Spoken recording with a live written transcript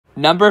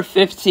Number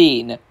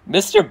 15,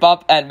 Mr.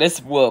 Bump and Miss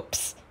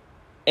Whoops.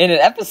 In an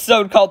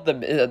episode called the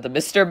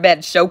Mr.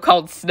 Men Show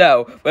Called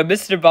Snow, when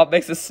Mr. Bump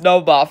makes a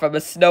snowball from a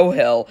snow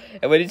hill,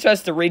 and when he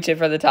tries to reach it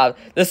from the top,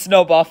 the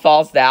snowball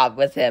falls down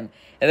with him.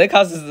 And that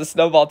causes the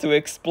snowball to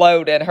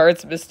explode and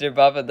hurts Mr.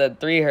 Bump, and then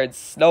 3 hurts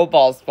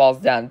snowballs falls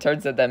down.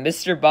 Turns out that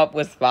Mr. Bump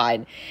was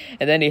fine.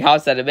 And then he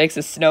hops out and makes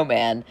a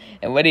snowman.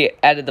 And when he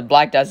added the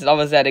black dust, it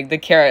almost added the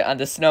carrot on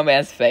the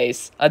snowman's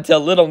face. Until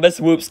little Miss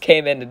Whoops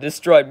came in and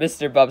destroyed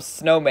Mr. Bump's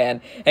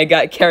snowman and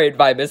got carried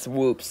by Miss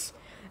Whoops.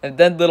 And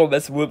then little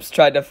Miss Whoops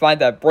tried to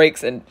find that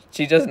brakes, and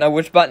she doesn't know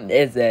which button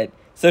is it.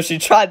 So she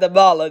tried them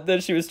all, and then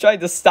she was trying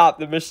to stop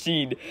the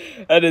machine,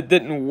 and it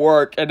didn't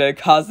work, and it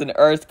caused an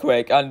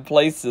earthquake on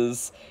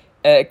places,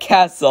 a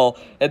castle.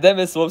 And then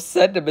Miss Whoops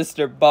said to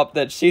Mr. Bump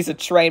that she's a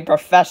trained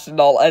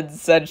professional, and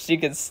said she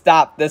can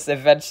stop this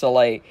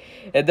eventually.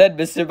 And then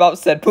Mr. Bump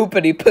said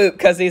poopity poop,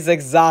 because he's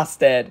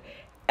exhausted.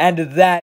 And that